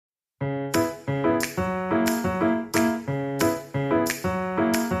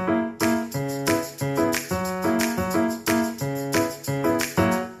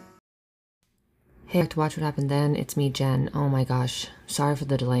back to Watch What Happened Then. It's me, Jen. Oh my gosh. Sorry for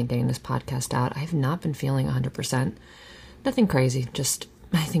the delay in getting this podcast out. I have not been feeling 100%. Nothing crazy. Just,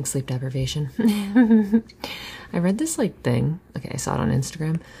 I think, sleep deprivation. I read this thing. Okay, I saw it on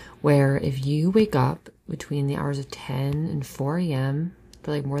Instagram. Where if you wake up between the hours of 10 and 4 a.m.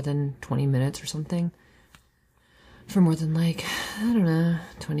 for more than 20 minutes or something. For more than I don't know,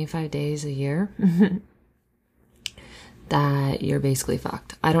 25 days a year. That you're basically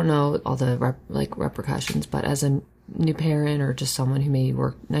fucked. I don't know all the repercussions, but as a new parent or just someone who may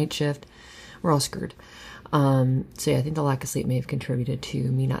work night shift, we're all screwed. So yeah, I think the lack of sleep may have contributed to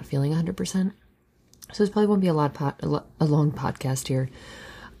me not feeling 100%. So this probably won't be a long podcast here.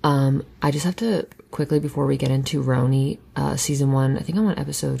 I just have to quickly, before we get into Rhony, season 1, I think I'm on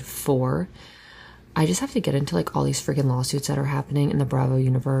episode 4. I just have to get into all these freaking lawsuits that are happening in the Bravo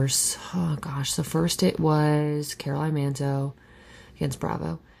universe. Oh gosh. So first it was Caroline Manzo against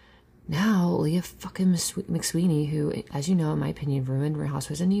Bravo. Now Leah fucking McSweeney, who, as you know, in my opinion, ruined Real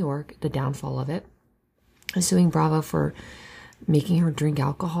Housewives of New York, the downfall of it, is suing Bravo for making her drink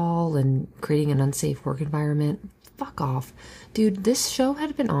alcohol and creating an unsafe work environment. Fuck off. Dude, this show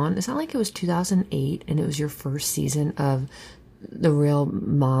had been on. It's not like it was 2008 and it was your first season of The Real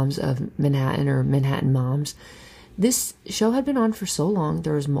Moms of Manhattan or Manhattan Moms. This show had been on for so long.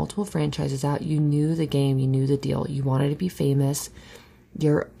 There was multiple franchises out. You knew the game. You knew the deal. You wanted to be famous.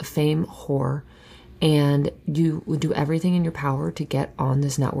 You're a fame whore. And you would do everything in your power to get on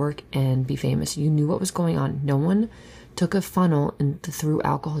this network and be famous. You knew what was going on. No one took a funnel and threw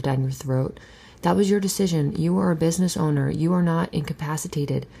alcohol down your throat. That was your decision. You are a business owner. You are not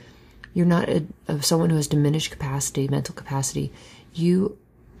incapacitated. You're not someone who has diminished capacity, mental capacity. You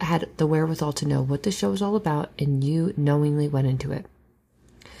had the wherewithal to know what the show was all about, and you knowingly went into it.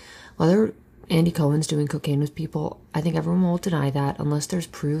 Whether Andy Cohen's doing cocaine with people, I think everyone will deny that unless there's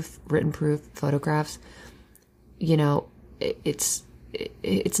proof, written proof, photographs. It's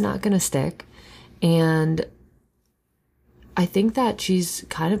not going to stick. And I think that she's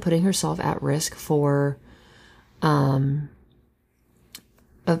kind of putting herself at risk for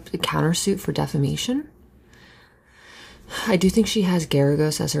a countersuit for defamation. I do think she has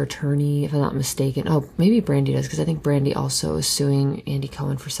Garagos as her attorney, if I'm not mistaken. Oh, maybe Brandy does, because I think Brandy also is suing Andy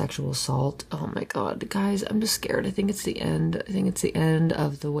Cohen for sexual assault. Oh my god, guys, I'm just scared. I think it's the end. I think it's the end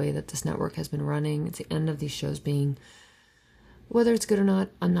of the way that this network has been running. It's the end of these shows being, whether it's good or not,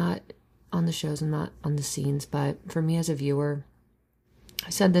 I'm not on the shows, I'm not on the scenes, but for me as a viewer, I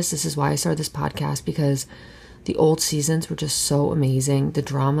said this is why I started this podcast, because the old seasons were just so amazing. The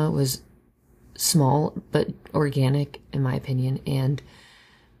drama was small but organic, in my opinion, and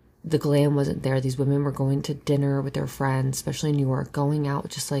the glam wasn't there. These women were going to dinner with their friends, especially in New York, going out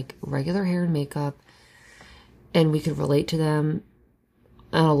with just regular hair and makeup, and we could relate to them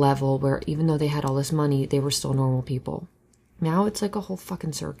on a level where even though they had all this money, they were still normal people. Now it's like a whole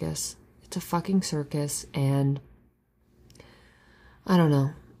fucking circus. It's a fucking circus, and I don't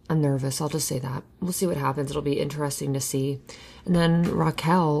know. I'm nervous. I'll just say that. We'll see what happens. It'll be interesting to see. And then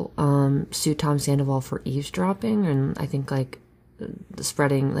Raquel sued Tom Sandoval for eavesdropping and I think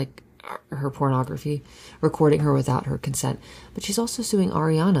spreading her pornography, recording her without her consent. But she's also suing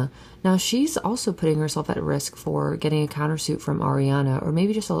Ariana. Now she's also putting herself at risk for getting a countersuit from Ariana, or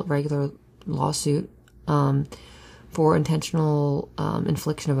maybe just a regular lawsuit for intentional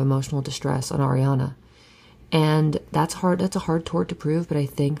infliction of emotional distress on Ariana. And that's hard. That's a hard tort to prove, but I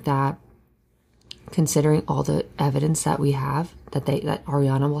think that considering all the evidence that we have, that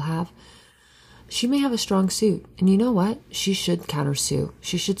Ariana will have, she may have a strong suit. And you know what? She should countersue.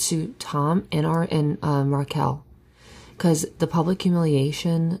 She should sue Tom and Raquel, because the public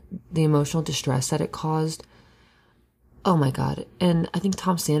humiliation, the emotional distress that it caused. Oh my god! And I think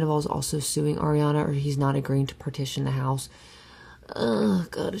Tom Sandoval is also suing Ariana, or he's not agreeing to partition the house. Oh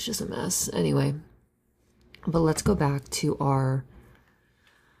god, it's just a mess. Anyway. But let's go back to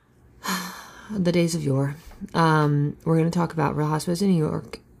the days of yore. We're going to talk about Real Housewives of New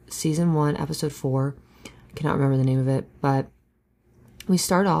York, season 1, episode 4. I cannot remember the name of it, but we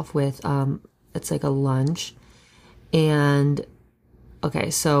start off with, it's a lunch, and,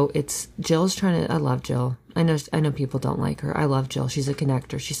 okay, so it's, Jill's trying to, I love Jill. I know people don't like her. I love Jill. She's a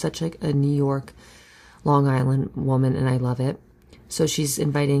connector. She's such a New York, Long Island woman, and I love it. So she's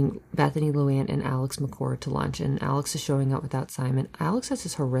inviting Bethany Luann and Alex McCord to lunch, and Alex is showing up without Simon. Alex has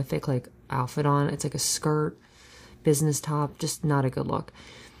this horrific outfit on. It's a skirt, business top, just not a good look.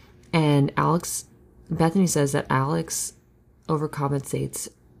 And Bethany says that Alex overcompensates,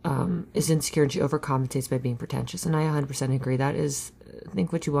 is insecure, and she overcompensates by being pretentious. And I 100% agree. That is, I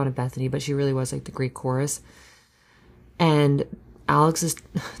think, what you want of Bethany, but she really was the Greek chorus. And Alex is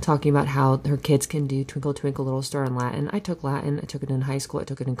talking about how her kids can do Twinkle Twinkle Little Star in Latin. I took Latin. I took it in high school. I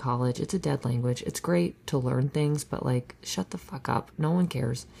took it in college. It's a dead language. It's great to learn things, but like, shut the fuck up. No one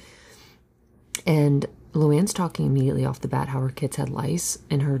cares. And Luann's talking immediately off the bat how her kids had lice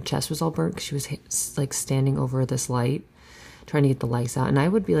and her chest was all burnt because she was like standing over this light trying to get the lice out. And I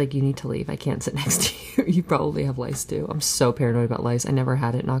would be like, you need to leave. I can't sit next to you. You probably have lice too. I'm so paranoid about lice. I never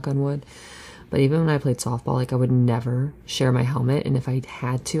had it, knock on wood. But even when I played softball, like I would never share my helmet. And if I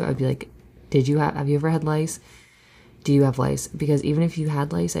had to, I'd be like, have you ever had lice? Do you have lice? Because even if you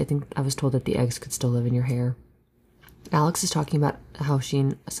had lice, I think I was told that the eggs could still live in your hair. Alex is talking about how she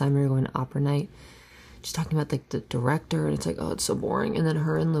and Simon are going to opera night. She's talking about like the director, and it's like, oh, it's so boring. And then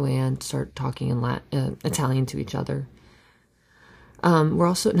her and Luann start talking in Italian to each other. We're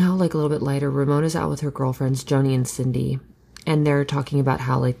also now like a little bit lighter. Ramona's out with her girlfriends, Joni and Cindy, and they're talking about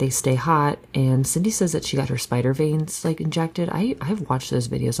how like they stay hot. And Cindy says that she got her spider veins like injected. I've watched those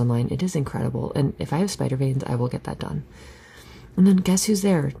videos online. It is incredible. And if I have spider veins, I will get that done. And then guess who's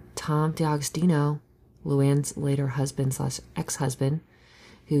there? Tom DiAgostino, Luann's later husband / ex-husband,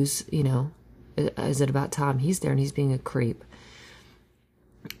 who's, you know, is it about Tom? He's there and he's being a creep.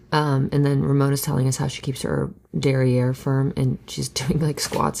 And then Ramona's telling us how she keeps her derriere firm and she's doing like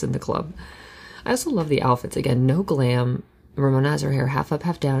squats in the club. I also love the outfits. Again, no glam. Ramona has her hair half up,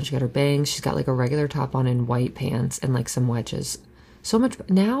 half down. She got her bangs. She's got like a regular top on and white pants and like some wedges. So much.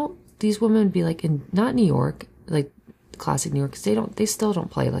 Now these women would be like in, not New York, like classic New York, because they still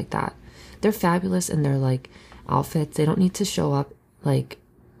don't play like that. They're fabulous in their like outfits. They don't need to show up like,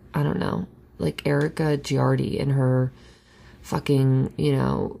 I don't know, like Erica Giardi in her fucking, you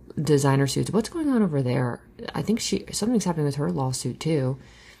know, designer suits. What's going on over there? I think something's happening with her lawsuit too,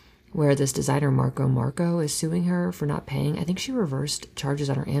 where this designer Marco is suing her for not paying. I think she reversed charges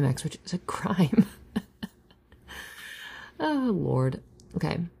on her Amex, which is a crime. Oh Lord.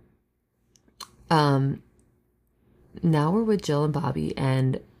 Okay. Now we're with Jill and Bobby,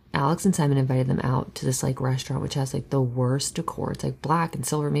 and Alex and Simon invited them out to this like restaurant which has like the worst decor. It's like black and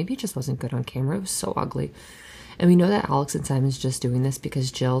silver. Maybe it just wasn't good on camera. It was so ugly. And we know that Alex and Simon's just doing this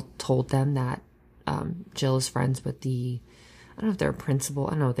because Jill told them that Jill is friends with I don't know if they're a principal,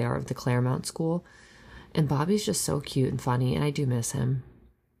 I don't know what they are, of the Claremont school. And Bobby's just so cute and funny, and I do miss him.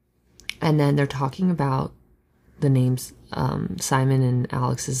 And then they're talking about the names, Simon and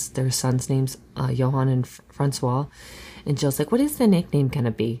Alex's, their sons' names, Johan and Francois. And Jill's like, what is the nickname going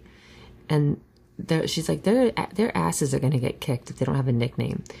to be? And she's like, their asses are going to get kicked if they don't have a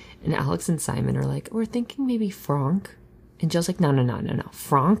nickname. And Alex and Simon are like, we're thinking maybe Frank. And Jill's like, no.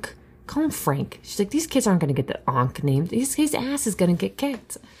 Frank? Call him Frank. She's like, these kids aren't going to get the Onk name. His ass is going to get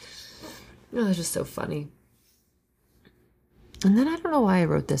kicked. Oh, it's just so funny. And then I don't know why I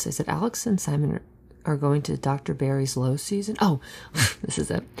wrote this. I said, Alex and Simon are going to Dr. Barry's low season. Oh, this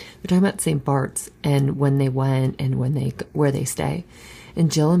is it. They're talking about St. Bart's and when they went and where they stay.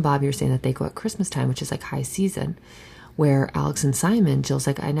 And Jill and Bobby are saying that they go at Christmas time, which is like high season, where Alex and Simon, Jill's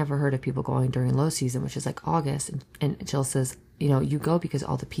like, I never heard of people going during low season, which is like August. And Jill says, you know, you go because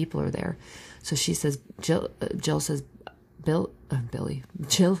all the people are there. So she says, Jill says, Jill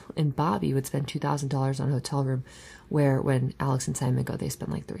and Bobby would spend $2,000 on a hotel room, where when Alex and Simon go, they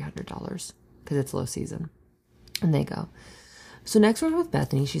spend like $300 because it's low season. And they go. So next we're with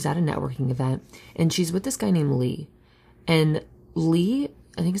Bethany. She's at a networking event, and she's with this guy named Lee. And Lee,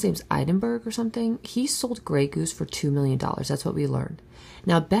 I think his name's Eidenberg or something, he sold Grey Goose for $2 million. That's what we learned.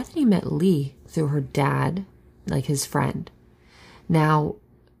 Now, Bethany met Lee through her dad, like his friend. Now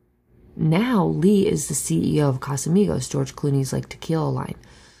Lee is the CEO of Casamigos, George Clooney's like tequila line.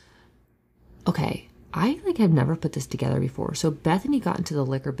 Okay, I like have never put this together before. So Bethany got into the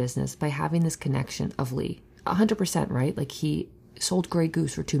liquor business by having this connection of Lee. 100%, right? Like he sold Grey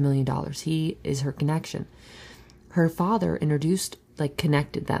Goose for $2 million. He is her connection. Her father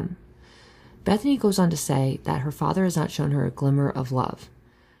connected them. Bethany goes on to say that her father has not shown her a glimmer of love.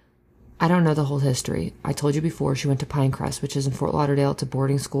 I don't know the whole history. I told you before, she went to Pinecrest, which is in Fort Lauderdale. It's a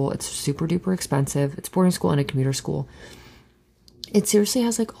boarding school. It's super duper expensive. It's boarding school and a commuter school. It seriously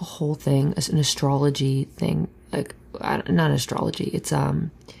has like a whole thing, an astrology thing. Like, not astrology. It's the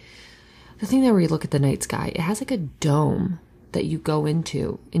thing that where you look at the night sky. It has like a dome that you go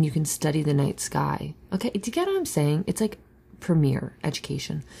into and you can study the night sky. Okay, do you get what I'm saying? It's like premier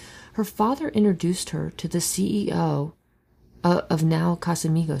education. Her father introduced her to the CEO of now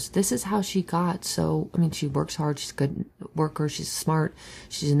Casamigos. This is how she got. So, I mean, she works hard. She's a good worker. She's smart.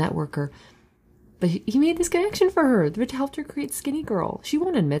 She's a networker. But he made this connection for her, which helped her create Skinny Girl. She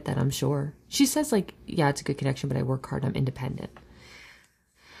won't admit that, I'm sure. She says like, yeah, it's a good connection, but I work hard. I'm independent.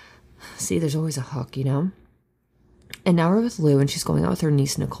 See, there's always a hook, you know? And now we're with Lou, and she's going out with her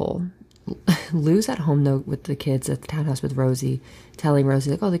niece, Nicole. Lou's at home, though, with the kids at the townhouse with Rosie, telling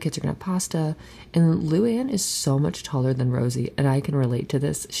Rosie, like, oh, the kids are going to have pasta. And Luann is so much taller than Rosie, and I can relate to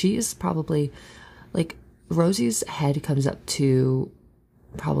this. She is probably, like, Rosie's head comes up to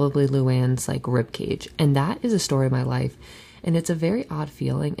probably Luann's, like, rib cage. And that is a story of my life. And it's a very odd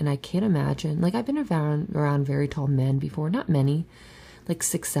feeling, and I can't imagine. Like, I've been around very tall men before. Not many. Like,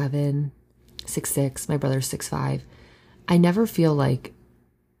 6'7", 6'6". My brother's 6'5". I never feel, like,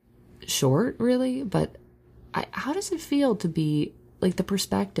 short, really. But how does it feel to be, like, the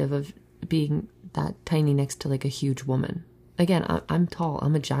perspective of being that tiny next to, like, a huge woman? Again, I'm tall.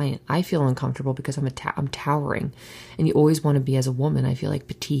 I'm a giant. I feel uncomfortable because I'm towering. And you always want to be, as a woman, I feel like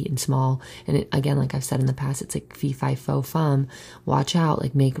petite and small. And again, like I've said in the past, it's like fee, fi, fo, fum. Watch out,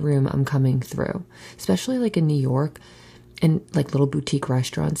 like make room. I'm coming through. Especially like in New York and like little boutique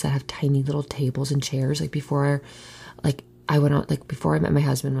restaurants that have tiny little tables and chairs. Like before I went on, like before I met my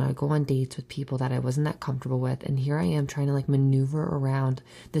husband, when I would go on dates with people that I wasn't that comfortable with. And here I am trying to like maneuver around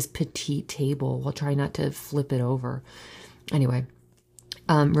this petite table while trying not to flip it over. Anyway,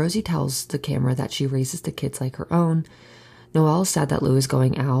 Rosie tells the camera that she raises the kids like her own. Noelle is sad that Lou is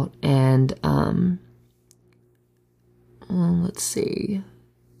going out. And let's see.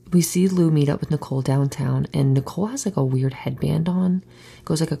 We see Lou meet up with Nicole downtown. And Nicole has like a weird headband on. It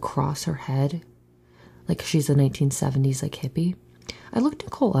goes like across her head. Like she's a 1970s like hippie. I looked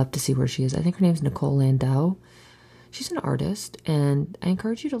Nicole up to see where she is. I think her name's Nicole Landau. She's an artist. And I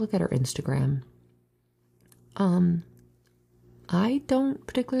encourage you to look at her Instagram. I don't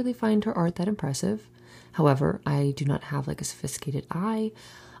particularly find her art that impressive. However, I do not have like a sophisticated eye.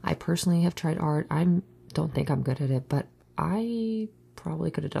 I personally have tried art. Don't think I'm good at it, but I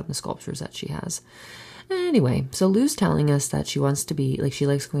probably could have done the sculptures that she has. Anyway, so Lou's telling us that she wants to be, like she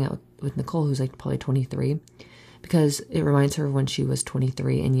likes going out with Nicole, who's like probably 23, because it reminds her of when she was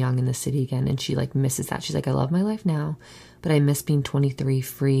 23 and young in the city again, and she like misses that. She's like, I love my life now, but I miss being 23,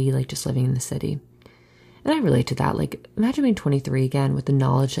 free, like just living in the city. And I relate to that. Like, imagine being 23 again with the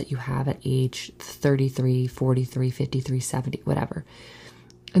knowledge that you have at age 33, 43, 53, 70, whatever.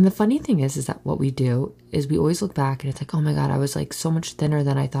 And the funny thing is that what we do is we always look back and it's like, oh my God, I was like so much thinner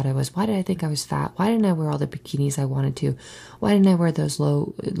than I thought I was. Why did I think I was fat? Why didn't I wear all the bikinis I wanted to? Why didn't I wear those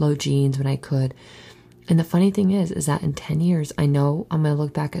low jeans when I could? And the funny thing is that in 10 years, I know I'm going to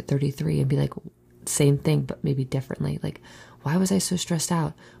look back at 33 and be like, same thing, but maybe differently. Like, why was I so stressed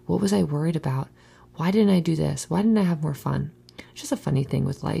out? What was I worried about? Why didn't I do this? Why didn't I have more fun? It's just a funny thing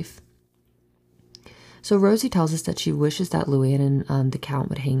with life. So Rosie tells us that she wishes that Luann and the Count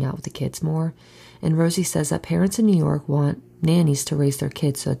would hang out with the kids more. And Rosie says that parents in New York want nannies to raise their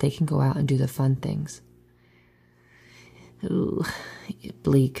kids so that they can go out and do the fun things. Ooh,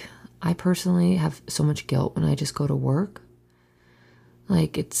 bleak. I personally have so much guilt when I just go to work.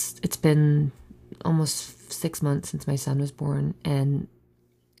 Like it's been almost 6 months since my son was born, and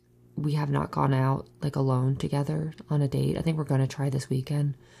we have not gone out like alone together on a date. I think we're going to try this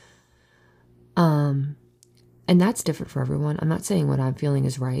weekend. And that's different for everyone. I'm not saying what I'm feeling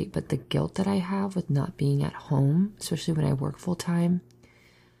is right, but the guilt that I have with not being at home, especially when I work full time,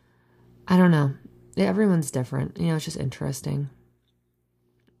 I don't know. Everyone's different. You know, it's just interesting.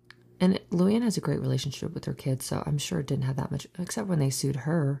 And Luann has a great relationship with her kids, so I'm sure it didn't have that much, except when they sued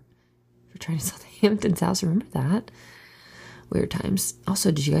her for trying to sell the Hamptons house. Remember that? Weird times.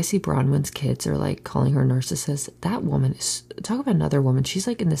 Also, did you guys see Bronwyn's kids are like calling her narcissist? That woman is, talk about another woman. She's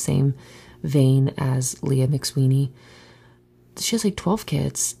like in the same vein as Leah McSweeney. She has like 12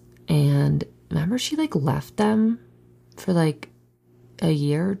 kids, and remember she like left them for like a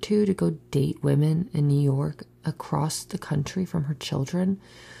year or two to go date women in New York across the country from her children,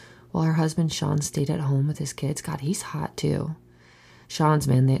 while her husband Sean stayed at home with his kids. God, he's hot too. Sean's,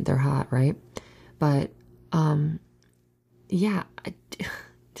 man, they're hot, right? But yeah,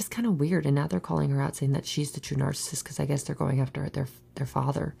 just kind of weird. And now they're calling her out, saying that she's the true narcissist, because I guess they're going after their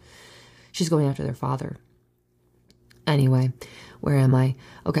father. She's going after their father. Anyway, where am I?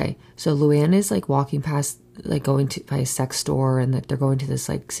 Okay, so Luann is like walking past, like going to by a sex store, and like they're going to this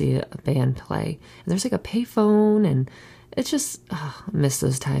like see a band play, and there's like a payphone, and it's just I miss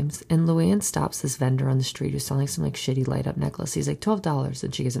those times. And Luann stops this vendor on the street who's selling some like shitty light up necklace. He's like $12,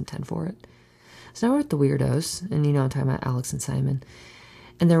 and she gives him $10 for it. So now we're at the Weirdos, and you know I'm talking about Alex and Simon,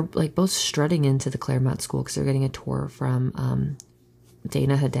 and they're like both strutting into the Claremont school because they're getting a tour from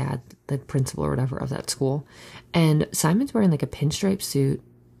Dana Haddad, the principal or whatever of that school. And Simon's wearing like a pinstripe suit,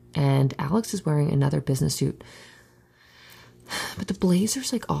 and Alex is wearing another business suit, but the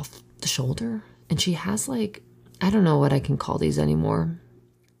blazer's like off the shoulder, and she has like, I don't know what I can call these anymore.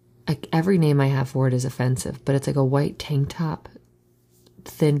 like every name I have for it is offensive, but it's like a white tank top,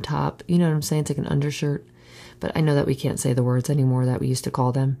 thin top. You know what I'm saying? It's like an undershirt. But I know that we can't say the words anymore that we used to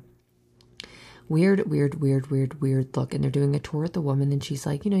call them. Weird look. And they're doing a tour with the woman, and she's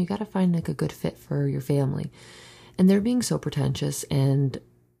like, you got to find like a good fit for your family. And they're being so pretentious, and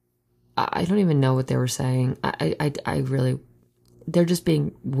I don't even know what they were saying. I really, they're just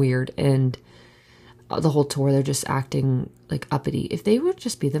being weird, and the whole tour, they're just acting like uppity. If they would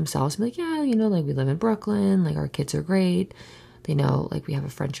just be themselves, be like, yeah, like we live in Brooklyn, like our kids are great. They know, like we have a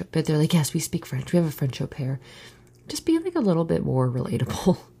friendship, but they're like, yes, we speak French. We have a friendship here. Just be like a little bit more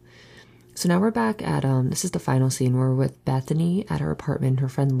relatable. So now we're back at, this is the final scene. We're with Bethany at her apartment. Her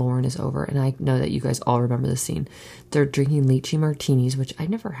friend Lauren is over. And I know that you guys all remember this scene. They're drinking lychee martinis, which I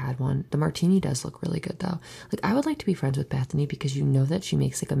never had one. The martini does look really good though. Like I would like to be friends with Bethany because you know that she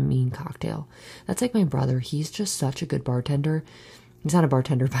makes like a mean cocktail. That's like my brother. He's just such a good bartender. He's not a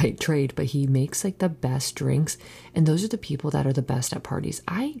bartender by trade, but he makes like the best drinks. And those are the people that are the best at parties.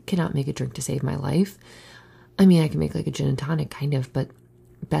 I cannot make a drink to save my life. I mean, I can make like a gin and tonic kind of, but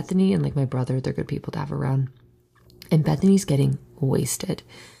Bethany and like my brother, they're good people to have around. And Bethany's getting wasted.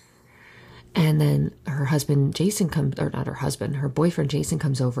 And then her husband, Jason, comes, or not her husband, her boyfriend, Jason,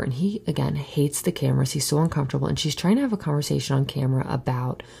 comes over, and he, again, hates the cameras. He's so uncomfortable. And she's trying to have a conversation on camera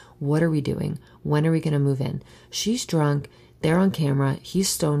about what are we doing? When are we going to move in? She's drunk. They're on camera. He's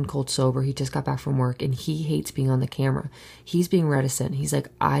stone cold sober. He just got back from work, and he hates being on the camera. He's being reticent. He's like,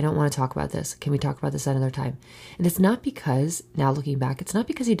 I don't want to talk about this. Can we talk about this another time? And it's not because, now looking back, it's not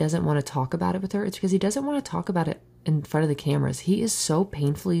because he doesn't want to talk about it with her. It's because he doesn't want to talk about it in front of the cameras. He is so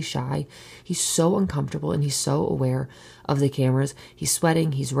painfully shy. He's so uncomfortable, and he's so aware of the cameras. He's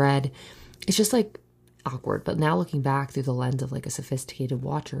sweating. He's red. It's just like awkward. But now looking back through the lens of like a sophisticated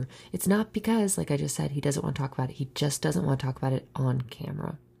watcher, it's not because, like I just said, he doesn't want to talk about it. He just doesn't want to talk about it on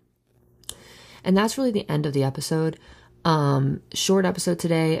camera. And that's really the end of the episode. Short episode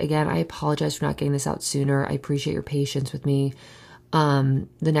today. Again, I apologize for not getting this out sooner. I appreciate your patience with me. The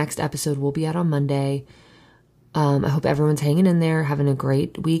next episode will be out on Monday. I hope everyone's hanging in there, having a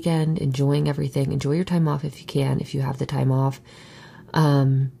great weekend, enjoying everything. Enjoy your time off if you can, if you have the time off.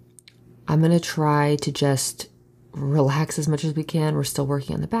 I'm going to try to just relax as much as we can. We're still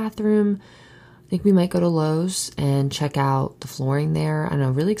working on the bathroom. I think we might go to Lowe's and check out the flooring there. I don't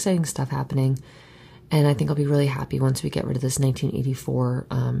know, really exciting stuff happening. And I think I'll be really happy once we get rid of this 1984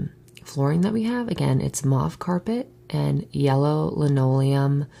 flooring that we have. Again, it's mauve carpet and yellow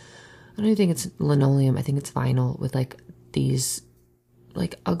linoleum. I don't even think it's linoleum. I think it's vinyl with like these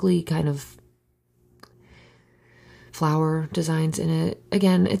like ugly kind of flower designs in it.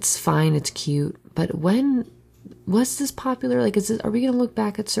 Again, it's fine, it's cute, but when was this popular? Like, are we going to look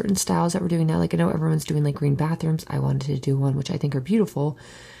back at certain styles that we're doing now? Like, I know everyone's doing like green bathrooms. I wanted to do one, which I think are beautiful,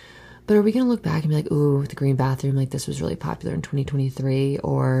 but are we going to look back and be like, ooh, the green bathroom, like this was really popular in 2023?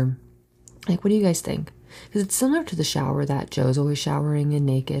 Or like, what do you guys think? Because it's similar to the shower that Joe's always showering in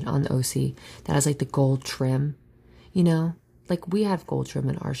naked on the OC that has like the gold trim, like we have gold trim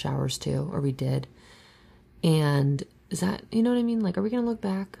in our showers too, or we did. And is that, you know what I mean? Like, are we going to look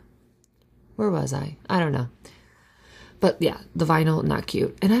back? Where was I? I don't know. But yeah, the vinyl, not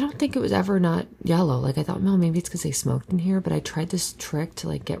cute. And I don't think it was ever not yellow. Like I thought, well, maybe it's because they smoked in here, but I tried this trick to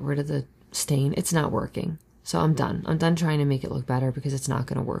like get rid of the stain. It's not working. So I'm done. I'm done trying to make it look better because it's not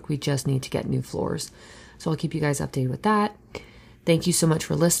going to work. We just need to get new floors. So I'll keep you guys updated with that. Thank you so much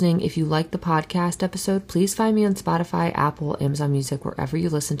for listening. If you like the podcast episode, please find me on Spotify, Apple, Amazon Music, wherever you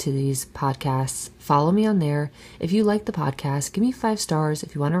listen to these podcasts. Follow me on there. If you like the podcast, give me 5 stars.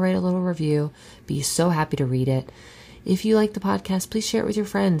 If you want to write a little review, be so happy to read it. If you like the podcast, please share it with your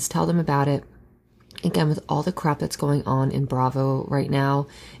friends. Tell them about it. Again, with all the crap that's going on in Bravo right now,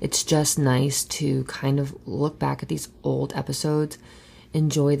 it's just nice to kind of look back at these old episodes,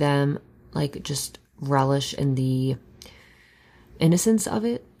 enjoy them, like just relish in the innocence of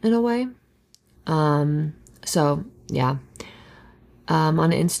it in a way. So yeah.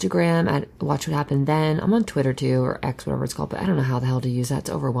 On Instagram at Watch What Happened Then. I'm on Twitter too, or X, whatever it's called, but I don't know how the hell to use that. It's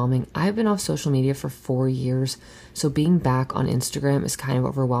overwhelming. I've been off social media for 4 years, so being back on Instagram is kind of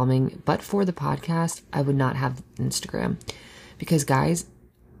overwhelming. But for the podcast, I would not have Instagram because, guys,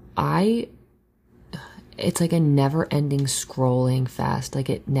 it's like a never-ending scrolling fest. Like,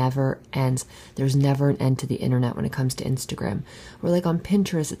 it never ends. There's never an end to the internet when it comes to Instagram. Or like on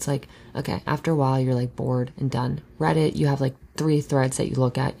Pinterest, it's like, okay, after a while, you're like bored and done. Reddit, you have like 3 threads that you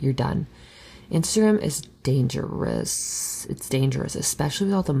look at, you're done. Instagram is dangerous. It's dangerous, especially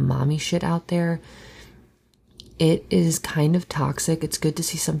with all the mommy shit out there. It is kind of toxic. It's good to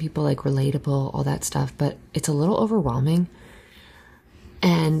see some people like relatable, all that stuff, but it's a little overwhelming.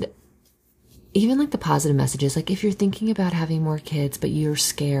 And even like the positive messages, like if you're thinking about having more kids, but you're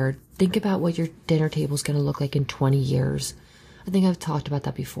scared, think about what your dinner table is going to look like in 20 years. I think I've talked about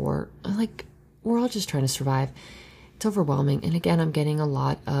that before. Like, we're all just trying to survive. It's overwhelming. And again, I'm getting a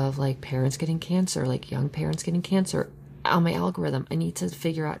lot of like parents getting cancer, like young parents getting cancer on my algorithm. I need to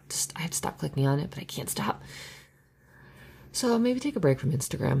figure out, I have to stop clicking on it, but I can't stop. So maybe take a break from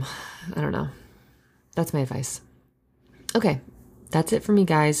Instagram. I don't know. That's my advice. Okay, that's it for me,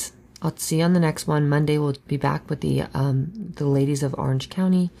 guys. I'll see you on the next one. Monday we'll be back with the ladies of Orange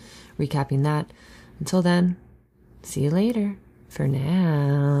County, recapping that. Until then, see you later. For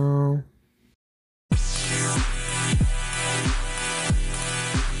now.